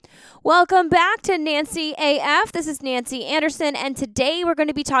Welcome back to Nancy AF. This is Nancy Anderson, and today we're going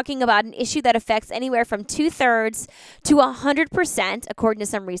to be talking about an issue that affects anywhere from 2/3 to 100%, according to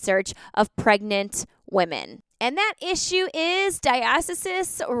some research, of pregnant women. And that issue is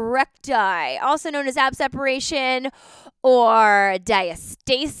diastasis recti, also known as ab separation or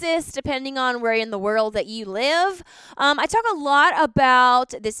diastasis, depending on where in the world that you live. I talk a lot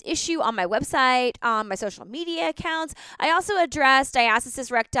about this issue on my website, on my social media accounts. I also address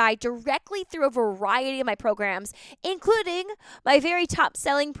diastasis recti directly through a variety of my programs, including my very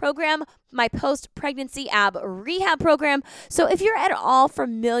top-selling program, my post-pregnancy ab rehab program. So if you're at all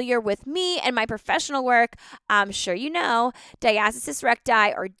familiar with me and my professional work, I'm sure you know diastasis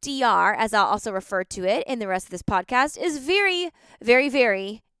recti, or DR, as I'll also refer to it in the rest of this podcast, is very, very,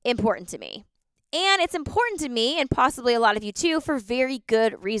 very important to me. And it's important to me, and possibly a lot of you too, for very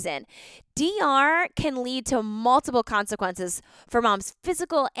good reason. DR can lead to multiple consequences for mom's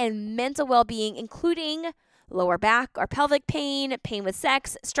physical and mental well-being, including lower back or pelvic pain, pain with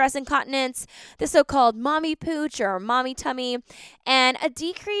sex, stress incontinence, the so-called mommy pooch or mommy tummy, and a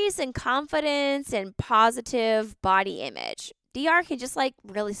decrease in confidence and positive body image. DR can just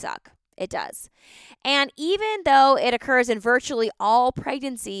really suck. It does. And even though it occurs in virtually all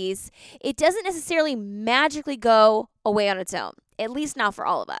pregnancies, it doesn't necessarily magically go away on its own, at least not for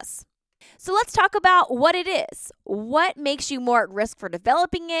all of us. So let's talk about what it is, what makes you more at risk for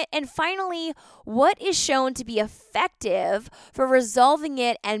developing it, and finally, what is shown to be effective for resolving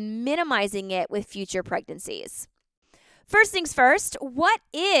it and minimizing it with future pregnancies. First things first, what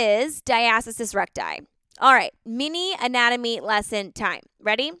is diastasis recti? All right, mini anatomy lesson time.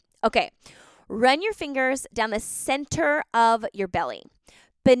 Ready? Okay, run your fingers down the center of your belly.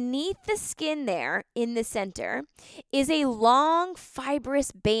 Beneath the skin there, in the center, is a long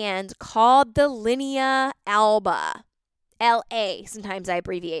fibrous band called the linea alba. LA, sometimes I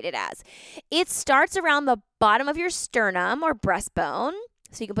abbreviate it as. It starts around the bottom of your sternum or breastbone,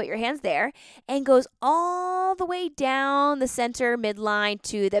 so you can put your hands there, and goes all the way down the center midline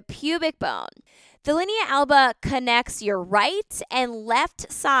to the pubic bone. The linea alba connects your right and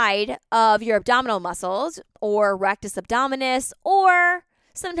left side of your abdominal muscles, or rectus abdominis, or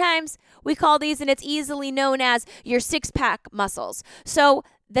sometimes we call these, and it's easily known as your six-pack muscles. So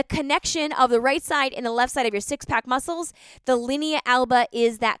the connection of the right side and the left side of your six-pack muscles, the linea alba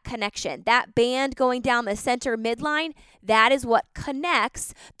is that connection. That band going down the center midline, that is what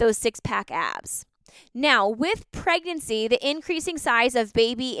connects those six-pack abs. Now, with pregnancy, the increasing size of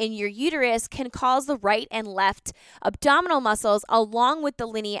baby in your uterus can cause the right and left abdominal muscles, along with the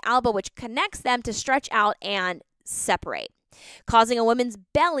linea alba, which connects them, to stretch out and separate, causing a woman's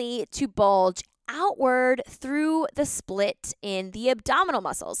belly to bulge outward through the split in the abdominal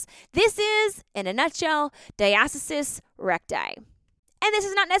muscles. This is, in a nutshell, diastasis recti. And this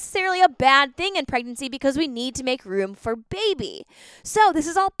is not necessarily a bad thing in pregnancy because we need to make room for baby. So this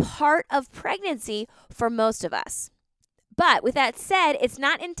is all part of pregnancy for most of us. But with that said, it's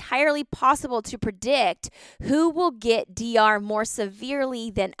not entirely possible to predict who will get DR more severely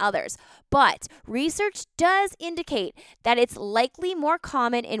than others. But research does indicate that it's likely more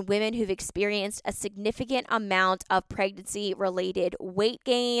common in women who've experienced a significant amount of pregnancy-related weight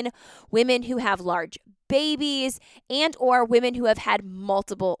gain, women who have large babies, and or women who have had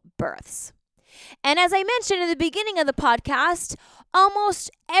multiple births. And as I mentioned in the beginning of the podcast, almost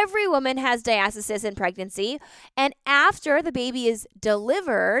every woman has diastasis in pregnancy, and after the baby is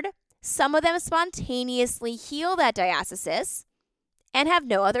delivered, some of them spontaneously heal that diastasis and have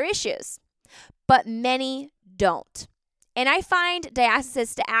no other issues, but many don't. And I find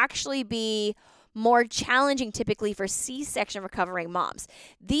diastasis to actually be more challenging typically for C-section recovering moms.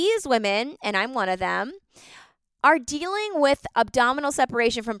 These women, and I'm one of them, are dealing with abdominal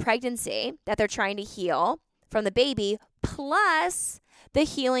separation from pregnancy that they're trying to heal from the baby, plus the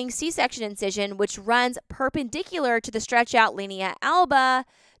healing C-section incision, which runs perpendicular to the stretch out linea alba.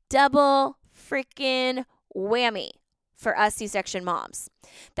 Double freaking whammy for us C-section moms.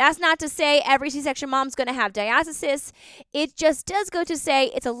 That's not to say every C-section mom's going to have diastasis. It just does go to say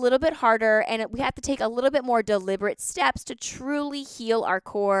it's a little bit harder, and we have to take a little bit more deliberate steps to truly heal our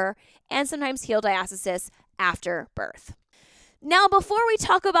core and sometimes heal diastasis after birth. Now, before we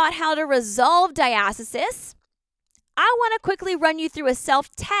talk about how to resolve diastasis, I want to quickly run you through a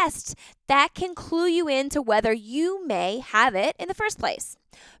self-test that can clue you into whether you may have it in the first place.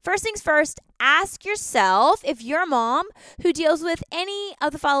 First things first, ask yourself if you're a mom who deals with any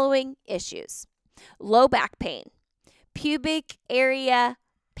of the following issues: low back pain, pubic area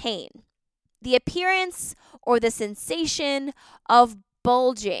pain, the appearance or the sensation of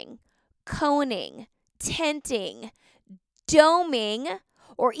bulging, coning, tenting, doming,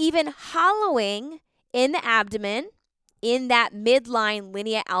 or even hollowing in the abdomen in that midline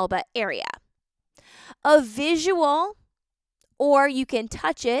linea alba area. A visual, or you can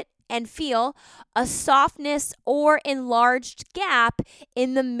touch it and feel a softness or enlarged gap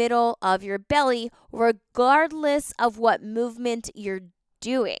in the middle of your belly, regardless of what movement you're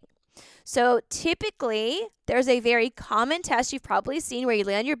doing. So typically, there's a very common test you've probably seen where you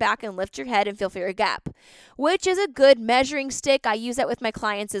lay on your back and lift your head and feel for your gap, which is a good measuring stick. I use that with my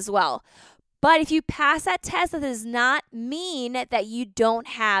clients as well. But if you pass that test, that does not mean that you don't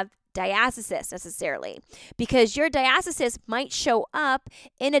have diastasis necessarily, because your diastasis might show up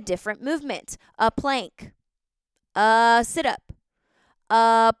in a different movement, a plank, a sit-up,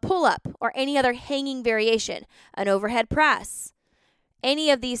 a pull-up, or any other hanging variation, an overhead press.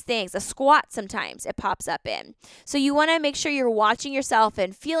 Any of these things, a squat sometimes it pops up in. So you want to make sure you're watching yourself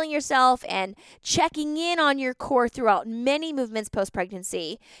and feeling yourself and checking in on your core throughout many movements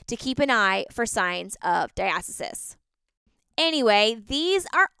post-pregnancy to keep an eye for signs of diastasis. Anyway, these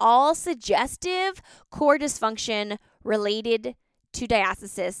are all suggestive core dysfunction related to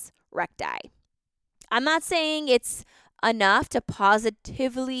diastasis recti. I'm not saying it's enough to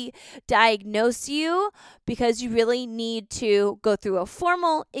positively diagnose you, because you really need to go through a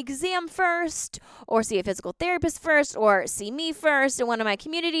formal exam first, or see a physical therapist first, or see me first in one of my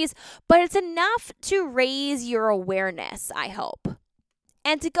communities. But it's enough to raise your awareness, I hope.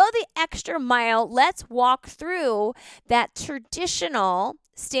 And to go the extra mile, let's walk through that traditional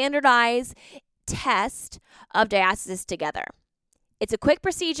standardized test of diastasis together. It's a quick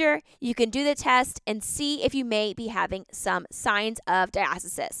procedure. You can do the test and see if you may be having some signs of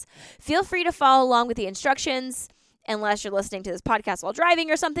diastasis. Feel free to follow along with the instructions, unless you're listening to this podcast while driving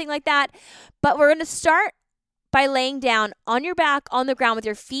or something like that. But we're going to start by laying down on your back on the ground with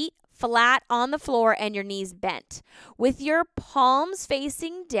your feet flat on the floor and your knees bent. With your palms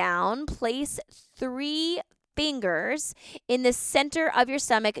facing down, place 3 fingers in the center of your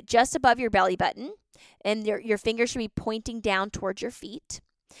stomach, just above your belly button. And your fingers should be pointing down towards your feet.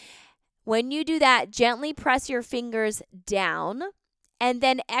 When you do that, gently press your fingers down, and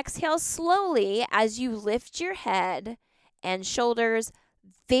then exhale slowly as you lift your head and shoulders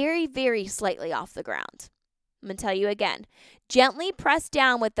very, very slightly off the ground. I'm going to tell you again. Gently press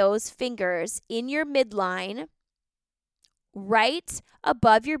down with those fingers in your midline, right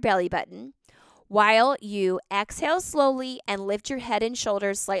above your belly button, while you exhale slowly and lift your head and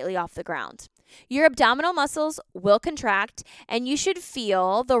shoulders slightly off the ground. Your abdominal muscles will contract, and you should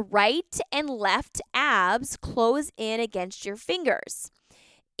feel the right and left abs close in against your fingers.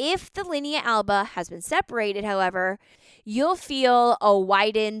 If the linea alba has been separated, however, you'll feel a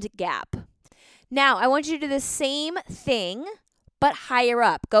widened gap. Now, I want you to do the same thing, but higher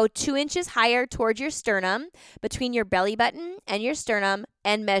up. Go 2 inches higher towards your sternum, between your belly button and your sternum,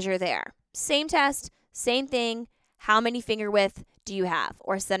 and measure there. Same test, same thing. How many finger width do you have,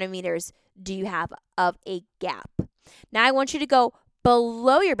 or centimeters do you have of a gap? Now, I want you to go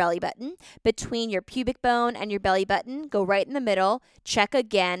below your belly button, between your pubic bone and your belly button. Go right in the middle. Check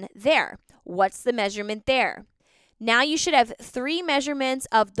again there. What's the measurement there? Now you should have 3 measurements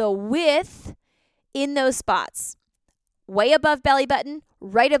of the width in those spots. Way above belly button,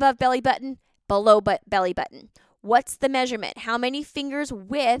 right above belly button, below belly button. What's the measurement? How many fingers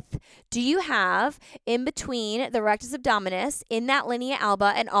width do you have in between the rectus abdominis in that linea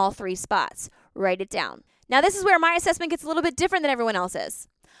alba and all 3 spots? Write it down. Now, this is where my assessment gets a little bit different than everyone else's.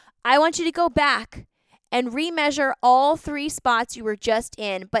 I want you to go back and remeasure all 3 spots you were just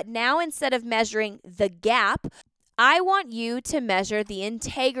in, but now instead of measuring the gap, I want you to measure the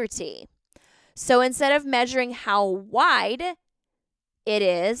integrity. So instead of measuring how wide it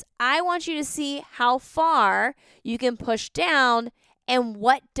is, I want you to see how far you can push down, and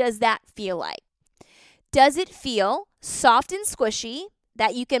what does that feel like? Does it feel soft and squishy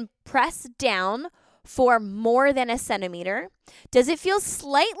that you can press down for more than a centimeter? Does it feel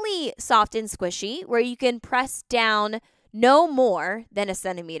slightly soft and squishy where you can press down no more than a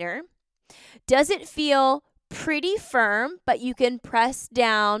centimeter? Does it feel pretty firm, but you can press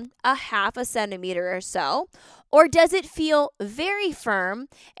down a half a centimeter or so? Or does it feel very firm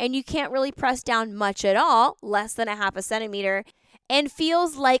and you can't really press down much at all, less than a half a centimeter, and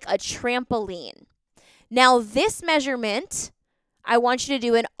feels like a trampoline? Now, this measurement, I want you to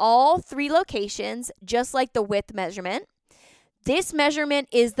do in all 3 locations, just like the width measurement. This measurement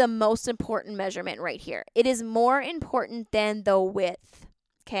is the most important measurement right here. It is more important than the width.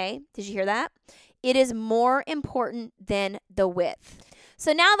 Okay? Did you hear that? It is more important than the width.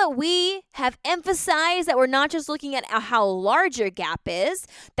 So now that we have emphasized that we're not just looking at how large your gap is,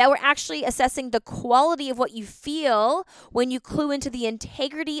 that we're actually assessing the quality of what you feel when you clue into the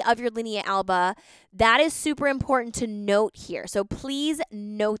integrity of your linea alba, that is super important to note here. So please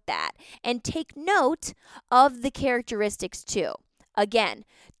note that and take note of the characteristics too. Again,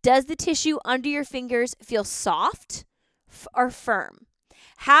 does the tissue under your fingers feel soft or firm?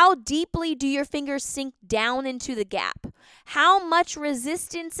 How deeply do your fingers sink down into the gap? How much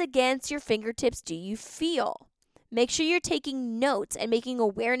resistance against your fingertips do you feel? Make sure you're taking notes and making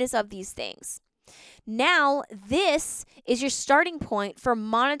awareness of these things. Now, this is your starting point for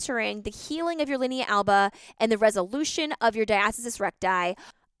monitoring the healing of your linea alba and the resolution of your diastasis recti,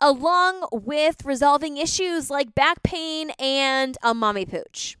 along with resolving issues like back pain and a mommy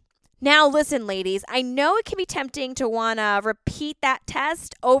pooch. Now, listen, ladies, I know it can be tempting to want to repeat that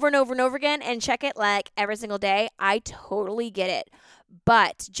test over and over and over again and check it like every single day. I totally get it.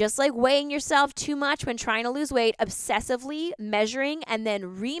 But just like weighing yourself too much when trying to lose weight, obsessively measuring and then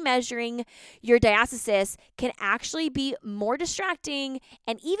remeasuring your diastasis can actually be more distracting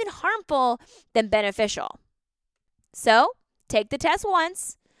and even harmful than beneficial. So, take the test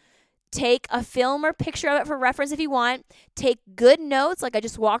once. Take a film or picture of it for reference if you want. Take good notes, like I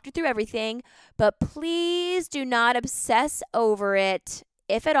just walked you through everything. But please do not obsess over it,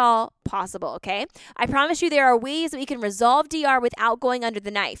 if at all possible, okay? I promise you there are ways that we can resolve DR without going under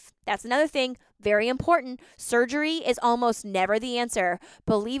the knife. That's another thing, very important. Surgery is almost never the answer.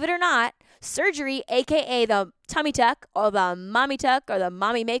 Believe it or not, surgery, aka the tummy tuck or the mommy tuck or the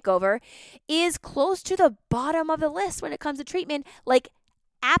mommy makeover, is close to the bottom of the list when it comes to treatment. Like,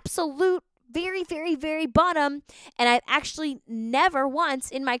 absolute very, very, very bottom. And I've actually never once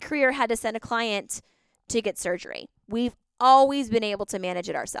in my career had to send a client to get surgery. We've always been able to manage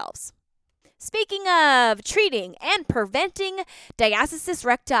it ourselves. Speaking of treating and preventing diastasis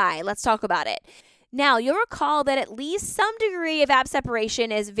recti, let's talk about it. Now, you'll recall that at least some degree of ab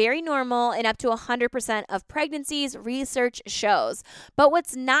separation is very normal in up to 100% of pregnancies, research shows. But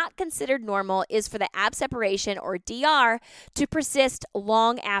what's not considered normal is for the ab separation, or DR, to persist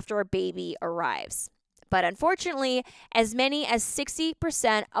long after a baby arrives. But unfortunately, as many as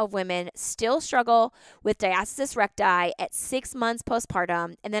 60% of women still struggle with diastasis recti at 6 months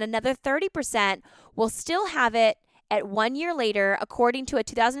postpartum, and then another 30% will still have it at 1 year later, according to a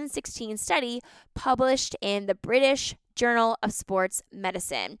 2016 study published in the British Journal of Sports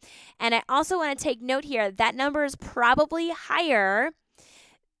Medicine. And I also want to take note here, that number is probably higher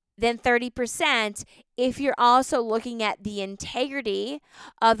than 30% if you're also looking at the integrity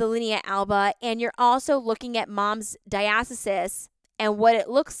of the linea alba and you're also looking at mom's diastasis and what it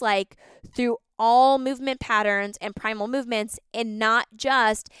looks like through all movement patterns and primal movements, and not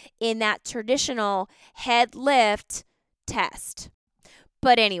just in that traditional head lift test.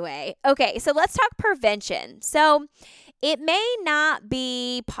 But anyway, okay, so let's talk prevention. So it may not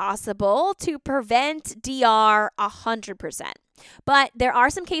be possible to prevent DR 100%, but there are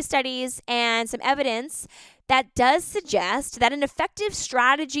some case studies and some evidence that does suggest that an effective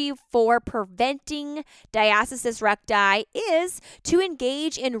strategy for preventing diastasis recti is to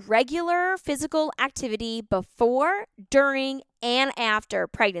engage in regular physical activity before, during, and after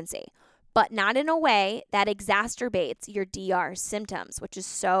pregnancy, but not in a way that exacerbates your DR symptoms, which is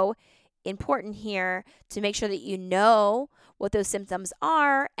so important here to make sure that you know what those symptoms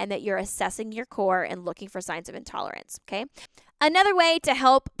are and that you're assessing your core and looking for signs of intolerance, okay? Another way to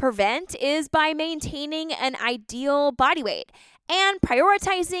help prevent is by maintaining an ideal body weight and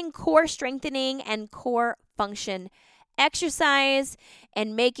prioritizing core strengthening and core function exercise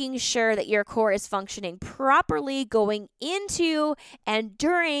and making sure that your core is functioning properly going into and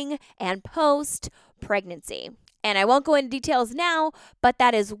during and post pregnancy. And I won't go into details now, but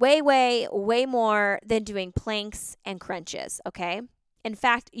that is way, way, way more than doing planks and crunches, okay? In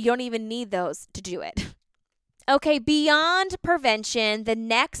fact, you don't even need those to do it. Okay, beyond prevention, the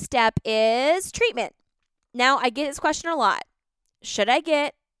next step is treatment. Now, I get this question a lot. Should I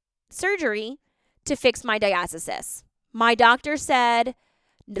get surgery to fix my diastasis? My doctor said,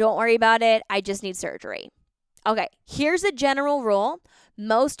 don't worry about it. I just need surgery. Okay, here's a general rule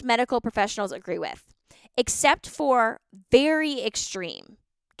most medical professionals agree with. Except for very extreme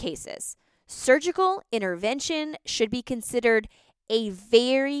cases, surgical intervention should be considered a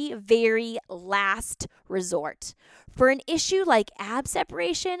very, very last resort. For an issue like ab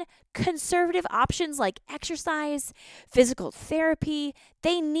separation, conservative options like exercise, physical therapy,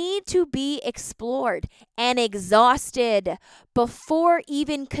 they need to be explored and exhausted before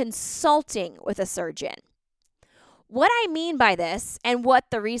even consulting with a surgeon. What I mean by this, and what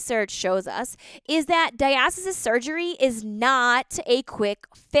the research shows us, is that diastasis surgery is not a quick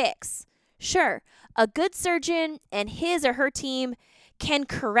fix. Sure, a good surgeon and his or her team can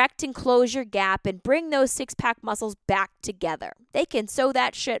correct and close your gap and bring those six-pack muscles back together. They can sew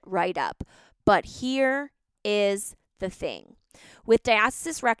that shit right up. But here is the thing. With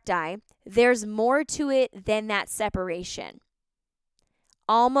diastasis recti, there's more to it than that separation.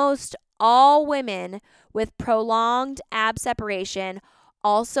 Almost all women with prolonged ab separation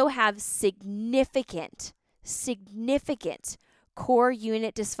also have significant core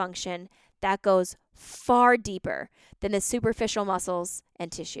unit dysfunction that goes far deeper than the superficial muscles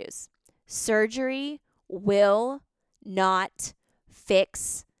and tissues. Surgery will not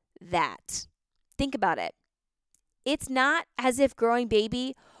fix that. Think about it. It's not as if growing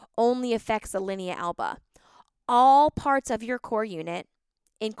baby only affects the linea alba. All parts of your core unit,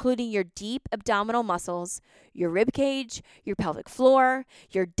 including your deep abdominal muscles, your rib cage, your pelvic floor,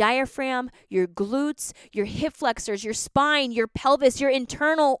 your diaphragm, your glutes, your hip flexors, your spine, your pelvis, your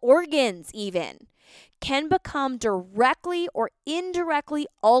internal organs even, can become directly or indirectly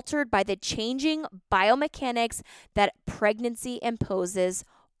altered by the changing biomechanics that pregnancy imposes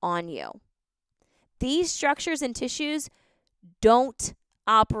on you. These structures and tissues don't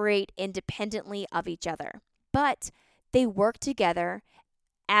operate independently of each other, but they work together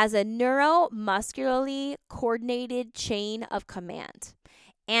as a neuromuscularly coordinated chain of command.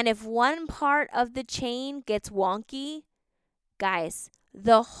 And if one part of the chain gets wonky, guys,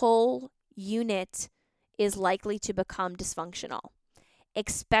 the whole unit is likely to become dysfunctional,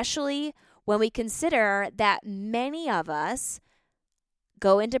 especially when we consider that many of us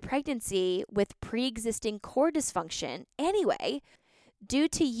go into pregnancy with pre-existing core dysfunction anyway, due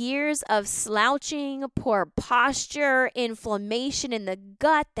to years of slouching, poor posture, inflammation in the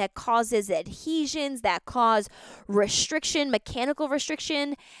gut that causes adhesions, that cause restriction, mechanical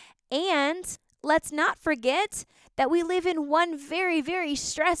restriction. And let's not forget that we live in one very, very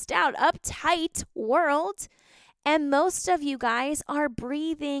stressed out, uptight world. And most of you guys are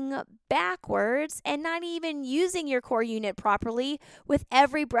breathing backwards and not even using your core unit properly with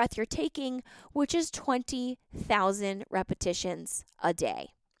every breath you're taking, which is 20,000 repetitions a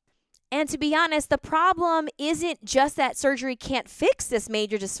day. And to be honest, the problem isn't just that surgery can't fix this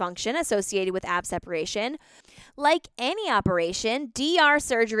major dysfunction associated with ab separation. Like any operation, DR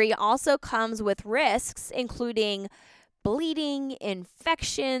surgery also comes with risks, including bleeding,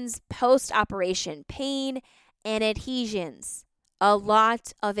 infections, post-operation pain, and adhesions. A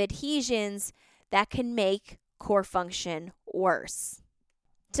lot of adhesions that can make core function worse.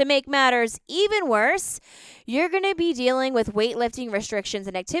 To make matters even worse, you're going to be dealing with weightlifting restrictions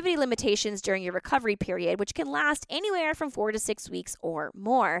and activity limitations during your recovery period, which can last anywhere from 4 to 6 weeks or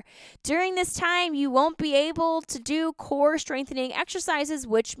more. During this time, you won't be able to do core strengthening exercises,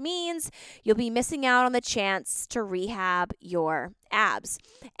 which means you'll be missing out on the chance to rehab your abs.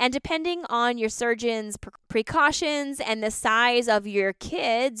 And depending on your surgeon's precautions and the size of your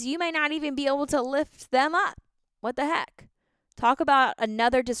kids, you might not even be able to lift them up. What the heck? Talk about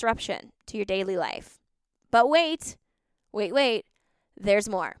another disruption to your daily life. But wait, there's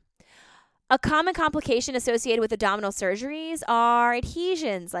more. A common complication associated with abdominal surgeries are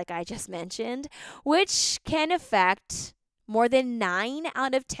adhesions, like I just mentioned, which can affect more than 9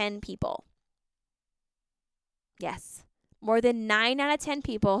 out of 10 people. Yes, more than 9 out of 10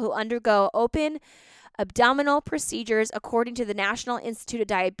 people who undergo open abdominal procedures according to the National Institute of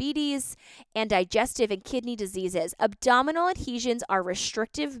Diabetes and Digestive and Kidney Diseases. Abdominal adhesions are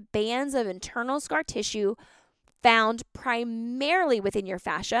restrictive bands of internal scar tissue found primarily within your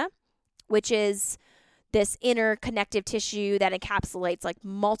fascia, which is this inner connective tissue that encapsulates like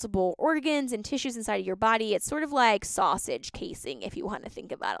multiple organs and tissues inside of your body. It's sort of like sausage casing, if you want to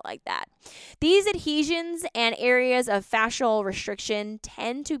think about it like that. These adhesions and areas of fascial restriction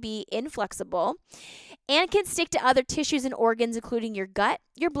tend to be inflexible and can stick to other tissues and organs, including your gut,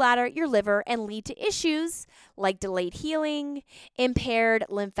 your bladder, your liver, and lead to issues like delayed healing, impaired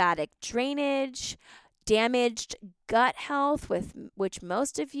lymphatic drainage, damaged gut health, with which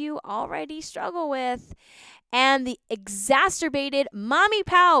most of you already struggle with, and the exacerbated mommy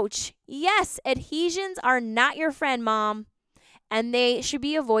pouch. Yes, adhesions are not your friend, mom, and they should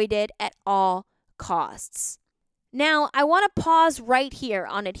be avoided at all costs. Now, I want to pause right here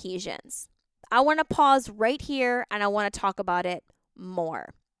on adhesions. I want to pause right here, and I want to talk about it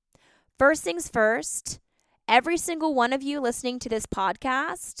more. First things first, every single one of you listening to this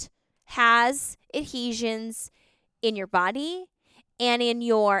podcast has adhesions in your body and in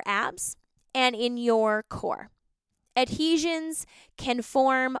your abs and in your core. Adhesions can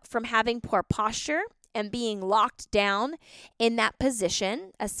form from having poor posture and being locked down in that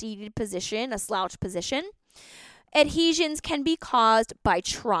position, a seated position, a slouched position. Adhesions can be caused by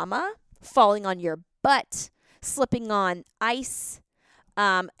trauma, falling on your butt, slipping on ice,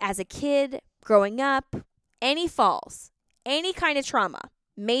 as a kid, growing up, any falls, any kind of trauma,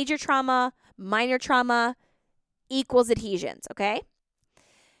 major trauma, minor trauma equals adhesions, okay?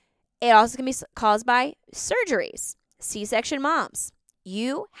 It also can be caused by surgeries. C-section moms,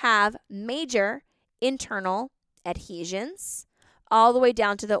 you have major internal adhesions all the way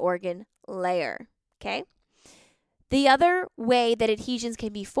down to the organ layer, okay? The other way that adhesions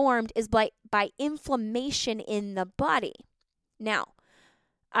can be formed is by inflammation in the body. Now,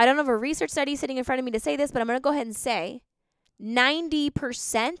 I don't have a research study sitting in front of me to say this, but I'm going to go ahead and say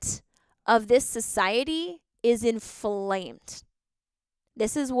 90% of this society is inflamed.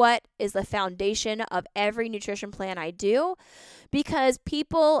 This is what is the foundation of every nutrition plan I do, because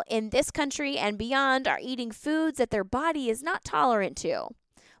people in this country and beyond are eating foods that their body is not tolerant to,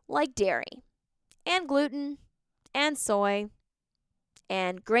 like dairy and gluten and soy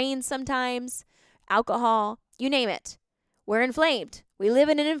and grains sometimes, alcohol, you name it. We're inflamed. We live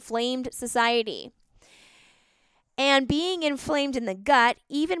in an inflamed society. And being inflamed in the gut,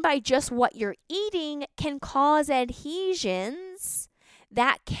 even by just what you're eating, can cause adhesions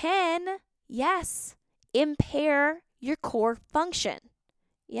that can, yes, impair your core function.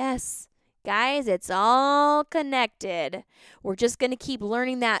 Yes, guys, it's all connected. We're just going to keep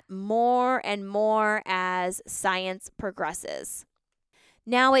learning that more and more as science progresses.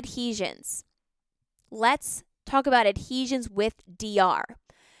 Now, adhesions. Let's talk about adhesions with DR.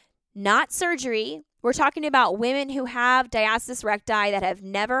 Not surgery. We're talking about women who have diastasis recti that have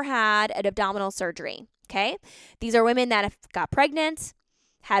never had an abdominal surgery, okay? These are women that have got pregnant,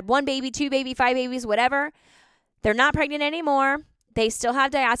 had 1 baby, 2 baby, 5 babies, whatever. They're not pregnant anymore. They still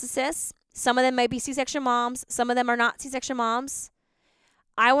have diastasis. Some of them might be C-section moms. Some of them are not C-section moms.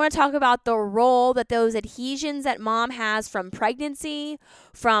 I want to talk about the role that those adhesions that mom has from pregnancy,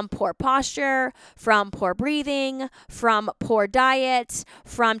 from poor posture, from poor breathing, from poor diet,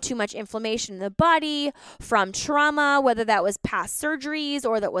 from too much inflammation in the body, from trauma, whether that was past surgeries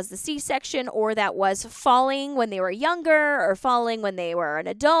or that was the C-section or that was falling when they were younger or falling when they were an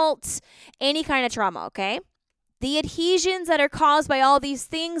adult, any kind of trauma, okay? The adhesions that are caused by all these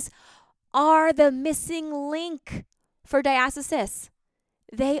things are the missing link for diastasis.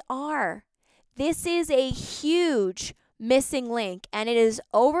 They are. This is a huge missing link, and it is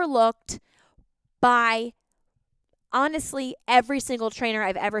overlooked by, honestly, every single trainer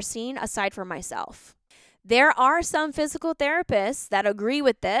I've ever seen aside from myself. There are some physical therapists that agree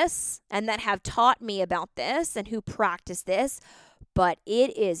with this and that have taught me about this and who practice this, but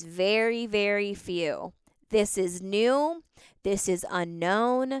it is very, very few. This is new. This is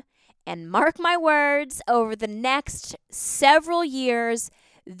unknown. And mark my words, over the next several years,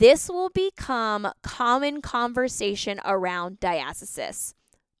 this will become common conversation around diastasis.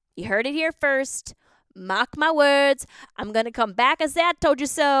 You heard it here first. Mark my words. I'm going to come back and say I told you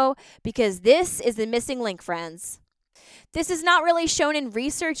so, because this is the missing link, friends. This is not really shown in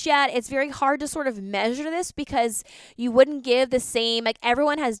research yet. It's very hard to sort of measure this because you wouldn't give the same, like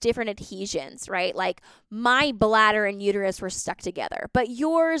everyone has different adhesions, right? Like my bladder and uterus were stuck together, but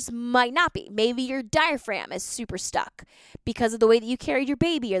yours might not be. Maybe your diaphragm is super stuck because of the way that you carried your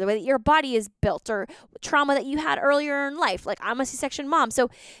baby or the way that your body is built or trauma that you had earlier in life. Like I'm a C-section mom. So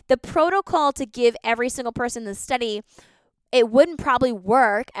the protocol to give every single person in the study, it wouldn't probably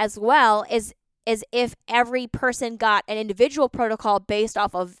work as well as if every person got an individual protocol based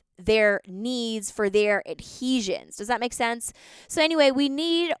off of their needs for their adhesions. Does that make sense? So anyway, we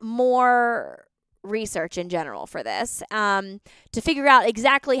need more research in general for this to figure out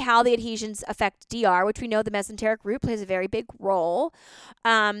exactly how the adhesions affect DR, which we know the mesenteric root plays a very big role.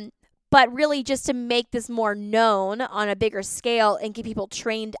 But really just to make this more known on a bigger scale and get people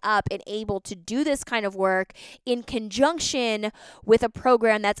trained up and able to do this kind of work in conjunction with a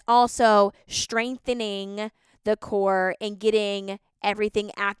program that's also strengthening the core and getting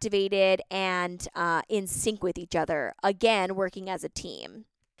everything activated and in sync with each other. Again, working as a team.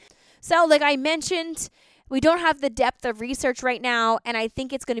 So like I mentioned, we don't have the depth of research right now, and I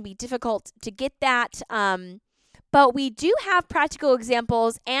think it's going to be difficult to get that. But we do have practical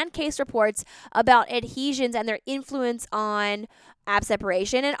examples and case reports about adhesions and their influence on ab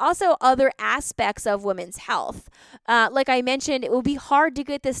separation and also other aspects of women's health. Like I mentioned, it will be hard to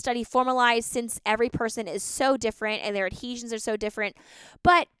get this study formalized since every person is so different and their adhesions are so different.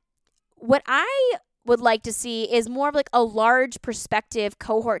 But what I would like to see is more of like a large perspective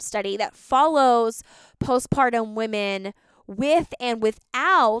cohort study that follows postpartum women with and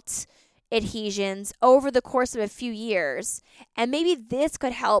without adhesions over the course of a few years. And maybe this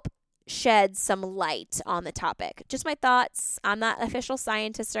could help shed some light on the topic. Just my thoughts. I'm not an official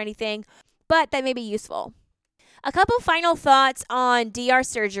scientist or anything, but that may be useful. A couple final thoughts on DR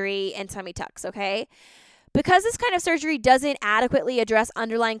surgery and tummy tucks, okay? Because this kind of surgery doesn't adequately address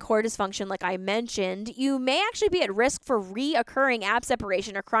underlying core dysfunction, like I mentioned, you may actually be at risk for reoccurring ab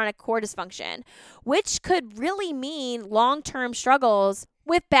separation or chronic core dysfunction, which could really mean long-term struggles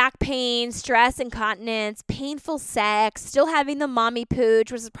with back pain, stress, incontinence, painful sex, still having the mommy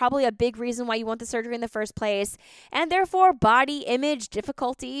pooch, which is probably a big reason why you want the surgery in the first place, and therefore body image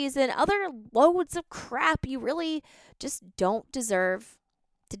difficulties and other loads of crap you really just don't deserve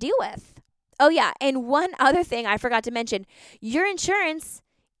to deal with. Oh, yeah, and one other thing I forgot to mention, your insurance,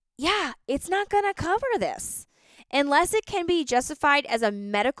 it's not going to cover this unless it can be justified as a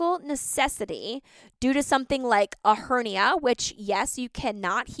medical necessity due to something like a hernia, which, yes, you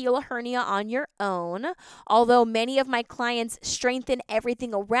cannot heal a hernia on your own, although many of my clients strengthen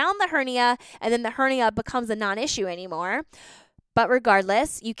everything around the hernia, and then the hernia becomes a non-issue anymore. But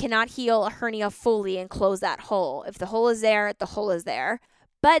regardless, you cannot heal a hernia fully and close that hole. If the hole is there, the hole is there.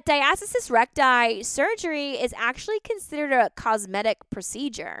 But diastasis recti surgery is actually considered a cosmetic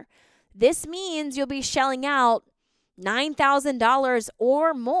procedure. This means you'll be shelling out $9,000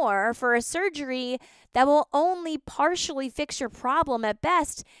 or more for a surgery that will only partially fix your problem at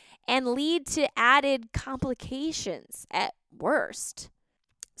best and lead to added complications at worst.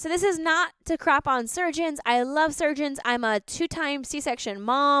 So this is not to crap on surgeons. I love surgeons. I'm a 2-time C-section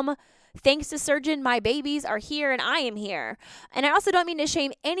mom. Thanks to surgeon, my babies are here and I am here. And I also don't mean to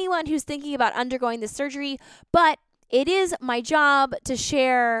shame anyone who's thinking about undergoing this surgery, but it is my job to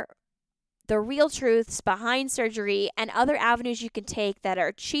share the real truths behind surgery and other avenues you can take that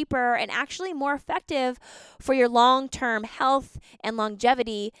are cheaper and actually more effective for your long-term health and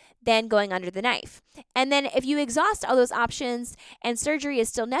longevity than going under the knife. And then if you exhaust all those options and surgery is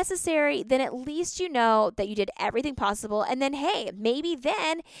still necessary, then at least you know that you did everything possible. And then, hey, maybe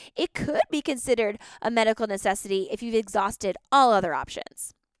then it could be considered a medical necessity if you've exhausted all other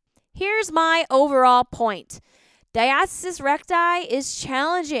options. Here's my overall point. Diastasis recti is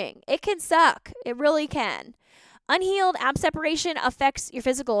challenging. It can suck. It really can. Unhealed ab separation affects your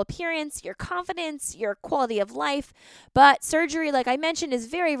physical appearance, your confidence, your quality of life, but surgery, like I mentioned, is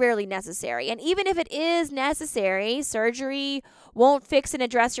very rarely necessary. And even if it is necessary, surgery won't fix and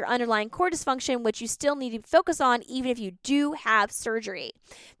address your underlying core dysfunction, which you still need to focus on even if you do have surgery.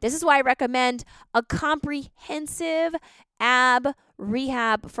 This is why I recommend a comprehensive ab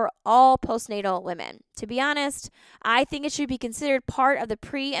rehab for all postnatal women. To be honest, I think it should be considered part of the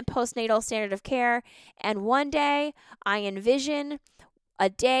pre- and postnatal standard of care. And one day, I envision a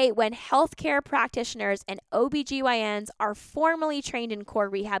day when healthcare practitioners and OBGYNs are formally trained in core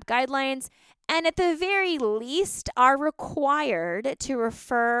rehab guidelines and at the very least are required to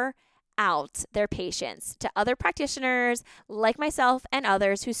refer out their patients to other practitioners like myself and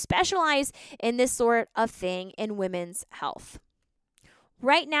others who specialize in this sort of thing in women's health.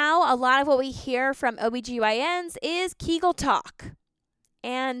 Right now, a lot of what we hear from OBGYNs is Kegel talk,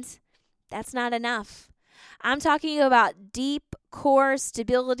 and that's not enough. I'm talking about deep core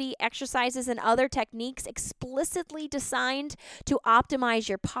stability exercises and other techniques explicitly designed to optimize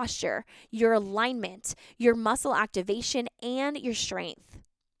your posture, your alignment, your muscle activation, and your strength.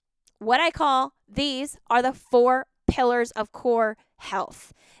 What I call these are the 4 pillars of core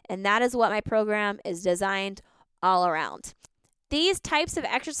health, and that is what my program is designed all around. These types of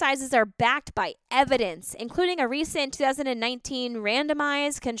exercises are backed by evidence, including a recent 2019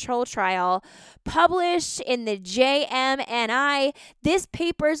 randomized control trial published in the JMNI. This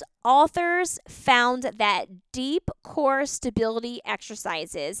paper's authors found that deep core stability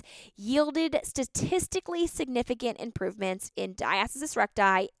exercises yielded statistically significant improvements in diastasis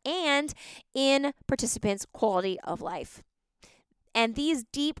recti and in participants' quality of life. And these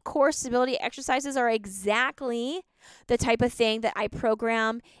deep core stability exercises are exactly the type of thing that I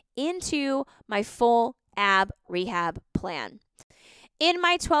program into my full ab rehab plan. In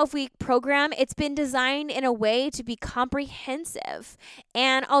my 12-week program, it's been designed in a way to be comprehensive.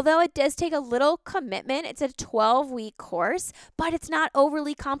 And although it does take a little commitment, it's a 12-week course, but it's not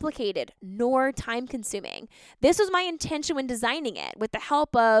overly complicated nor time-consuming. This was my intention when designing it, with the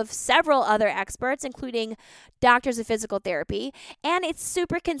help of several other experts, including doctors of physical therapy, and it's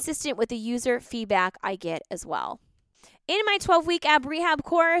super consistent with the user feedback I get as well. In my 12-week ab rehab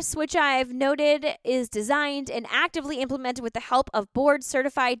course, which I've noted is designed and actively implemented with the help of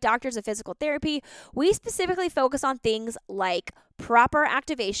board-certified doctors of physical therapy, we specifically focus on things like proper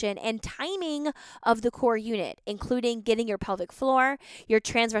activation and timing of the core unit, including getting your pelvic floor, your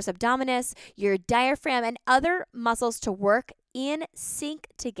transverse abdominis, your diaphragm, and other muscles to work in sync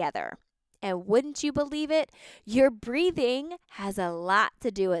together. And wouldn't you believe it? Your breathing has a lot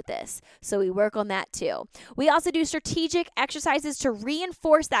to do with this. So we work on that too. We also do strategic exercises to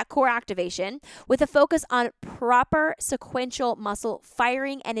reinforce that core activation with a focus on proper sequential muscle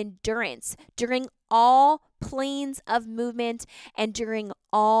firing and endurance during all planes of movement and during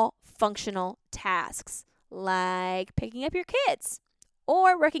all functional tasks, like picking up your kids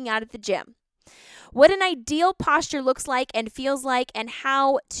or working out at the gym. What an ideal posture looks like and feels like, and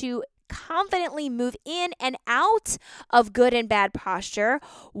how to confidently move in and out of good and bad posture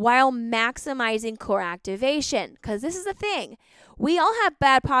while maximizing core activation. Because this is the thing. We all have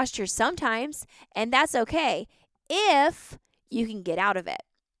bad posture sometimes, and that's okay if you can get out of it.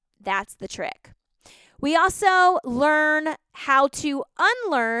 That's the trick. We also learn how to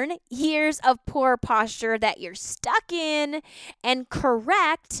unlearn years of poor posture that you're stuck in and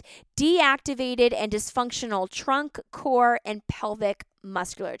correct deactivated and dysfunctional trunk, core, and pelvic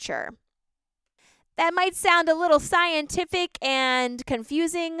musculature. That might sound a little scientific and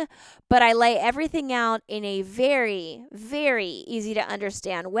confusing, but I lay everything out in a very, very easy to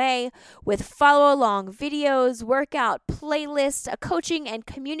understand way with follow along videos, workout playlists, a coaching and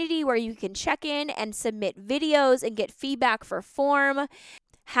community where you can check in and submit videos and get feedback for form,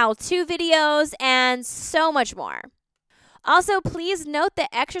 how-to videos, and so much more. Also, please note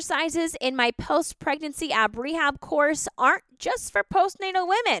that exercises in my post-pregnancy ab rehab course aren't just for postnatal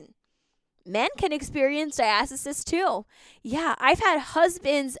women. Men can experience diastasis too. Yeah, I've had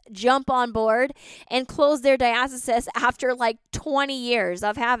husbands jump on board and close their diastasis after like 20 years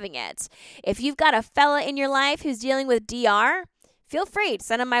of having it. If you've got a fella in your life who's dealing with DR, feel free to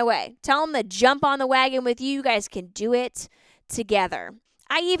send him my way. Tell him to jump on the wagon with you. You guys can do it together.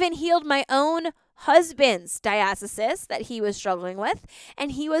 I even healed my own husband's diastasis that he was struggling with,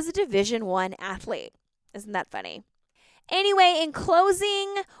 and he was a Division I athlete. Isn't that funny? Anyway, in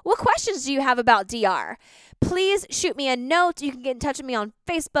closing, what questions do you have about DR? Please shoot me a note. You can get in touch with me on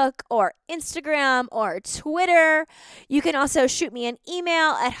Facebook or Instagram or Twitter. You can also shoot me an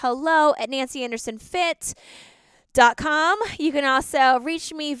email at hello@nancyandersonfit.com. You can also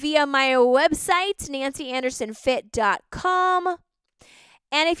reach me via my website, nancyandersonfit.com.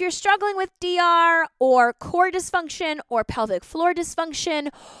 And if you're struggling with DR or core dysfunction or pelvic floor dysfunction,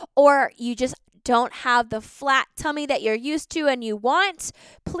 or you just don't have the flat tummy that you're used to and you want,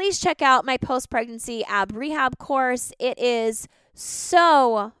 please check out my post-pregnancy ab rehab course. It is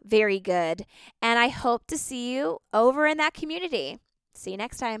so very good, and I hope to see you over in that community. See you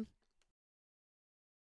next time.